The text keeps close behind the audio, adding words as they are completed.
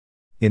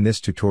In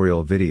this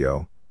tutorial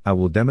video, I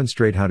will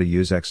demonstrate how to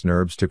use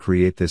xNURBS to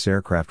create this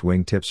aircraft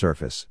wingtip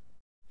surface.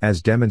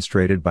 As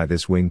demonstrated by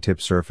this wingtip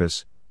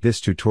surface,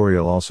 this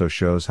tutorial also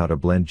shows how to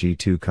blend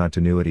G2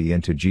 continuity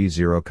into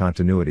G0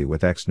 continuity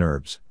with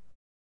xNURBS.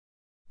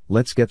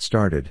 Let's get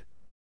started.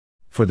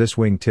 For this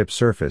wingtip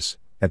surface,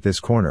 at this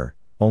corner,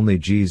 only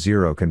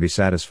G0 can be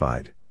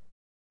satisfied.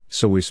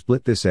 So we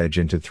split this edge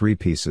into 3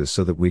 pieces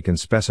so that we can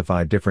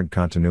specify different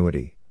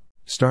continuity.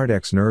 Start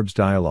xNURBS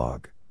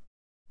dialog.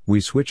 We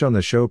switch on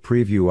the Show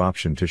Preview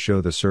option to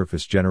show the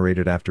surface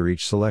generated after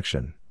each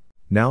selection.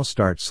 Now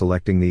start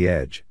selecting the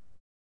edge.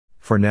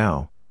 For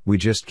now, we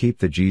just keep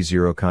the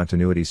G0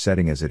 continuity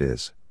setting as it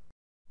is.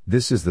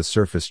 This is the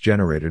surface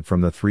generated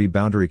from the 3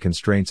 boundary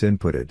constraints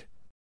inputted.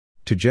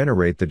 To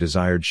generate the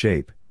desired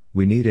shape,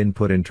 we need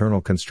input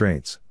internal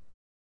constraints.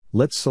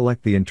 Let's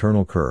select the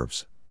internal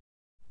curves.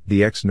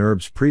 The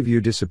xNURBS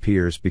preview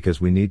disappears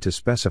because we need to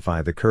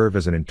specify the curve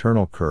as an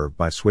internal curve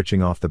by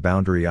switching off the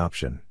boundary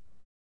option.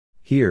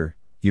 Here,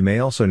 you may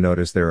also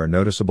notice there are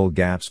noticeable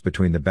gaps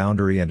between the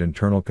boundary and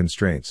internal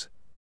constraints.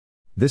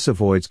 This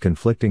avoids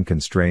conflicting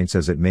constraints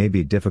as it may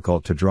be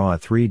difficult to draw a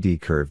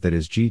 3D curve that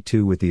is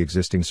G2 with the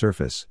existing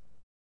surface.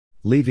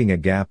 Leaving a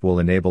gap will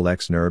enable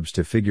xNURBS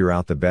to figure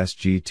out the best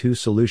G2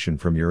 solution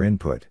from your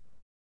input.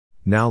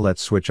 Now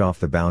let's switch off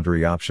the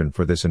boundary option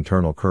for this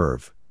internal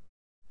curve.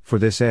 For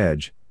this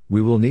edge,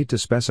 we will need to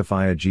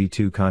specify a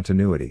G2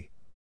 continuity.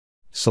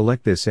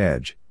 Select this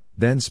edge,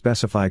 then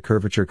specify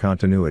curvature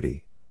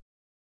continuity.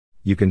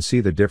 You can see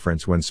the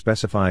difference when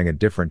specifying a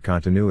different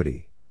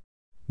continuity.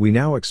 We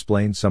now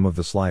explain some of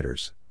the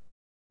sliders.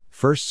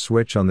 First,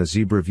 switch on the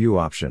zebra view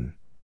option.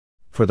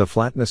 For the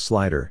flatness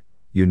slider,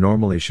 you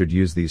normally should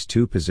use these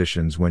 2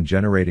 positions when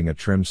generating a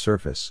trimmed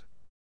surface.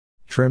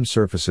 Trimmed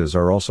surfaces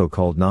are also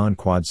called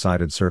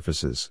non-quad-sided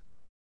surfaces.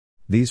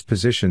 These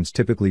positions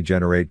typically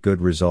generate good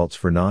results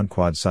for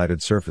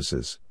non-quad-sided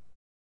surfaces.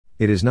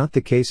 It is not the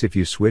case if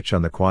you switch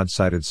on the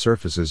quad-sided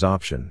surfaces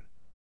option.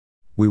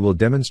 We will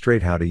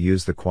demonstrate how to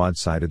use the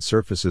quad-sided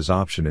surfaces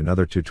option in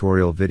other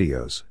tutorial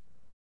videos.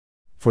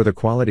 For the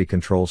quality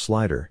control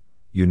slider,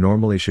 you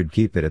normally should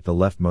keep it at the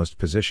leftmost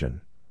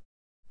position.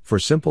 For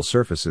simple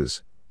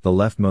surfaces, the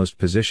leftmost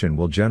position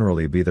will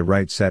generally be the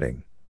right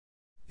setting.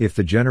 If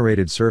the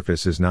generated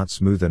surface is not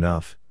smooth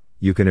enough,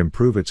 you can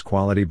improve its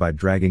quality by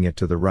dragging it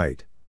to the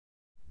right.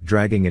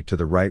 Dragging it to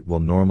the right will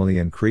normally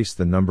increase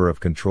the number of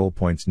control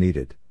points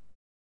needed.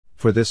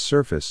 For this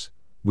surface,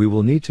 we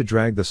will need to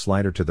drag the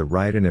slider to the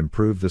right and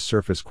improve the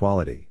surface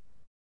quality.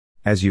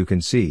 As you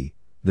can see,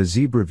 the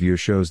zebra view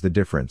shows the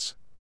difference.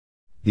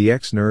 The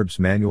xNURBS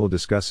manual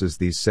discusses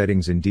these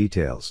settings in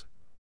details.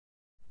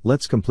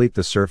 Let's complete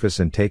the surface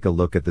and take a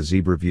look at the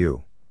zebra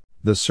view.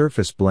 The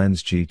surface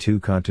blends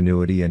G2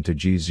 continuity into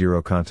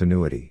G0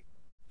 continuity.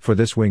 For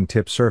this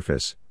wingtip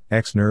surface,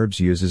 xNURBS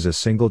uses a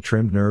single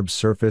trimmed NURBS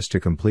surface to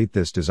complete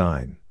this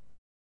design.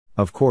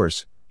 Of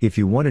course, if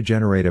you want to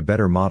generate a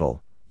better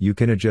model, you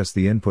can adjust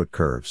the input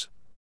curves.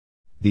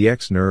 The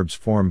xNURBS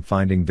form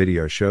finding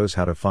video shows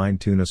how to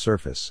fine-tune a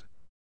surface.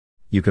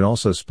 You can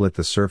also split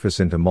the surface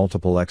into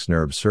multiple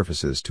xNURBS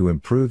surfaces to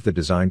improve the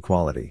design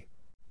quality.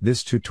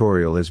 This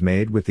tutorial is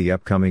made with the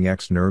upcoming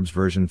xNURBS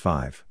version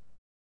 5.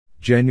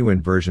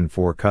 Genuine version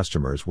 4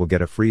 customers will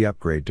get a free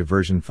upgrade to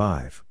version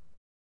 5.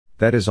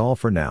 That is all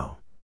for now.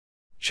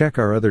 Check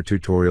our other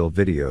tutorial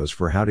videos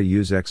for how to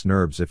use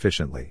xNURBS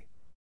efficiently.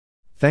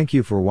 Thank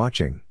you for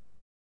watching.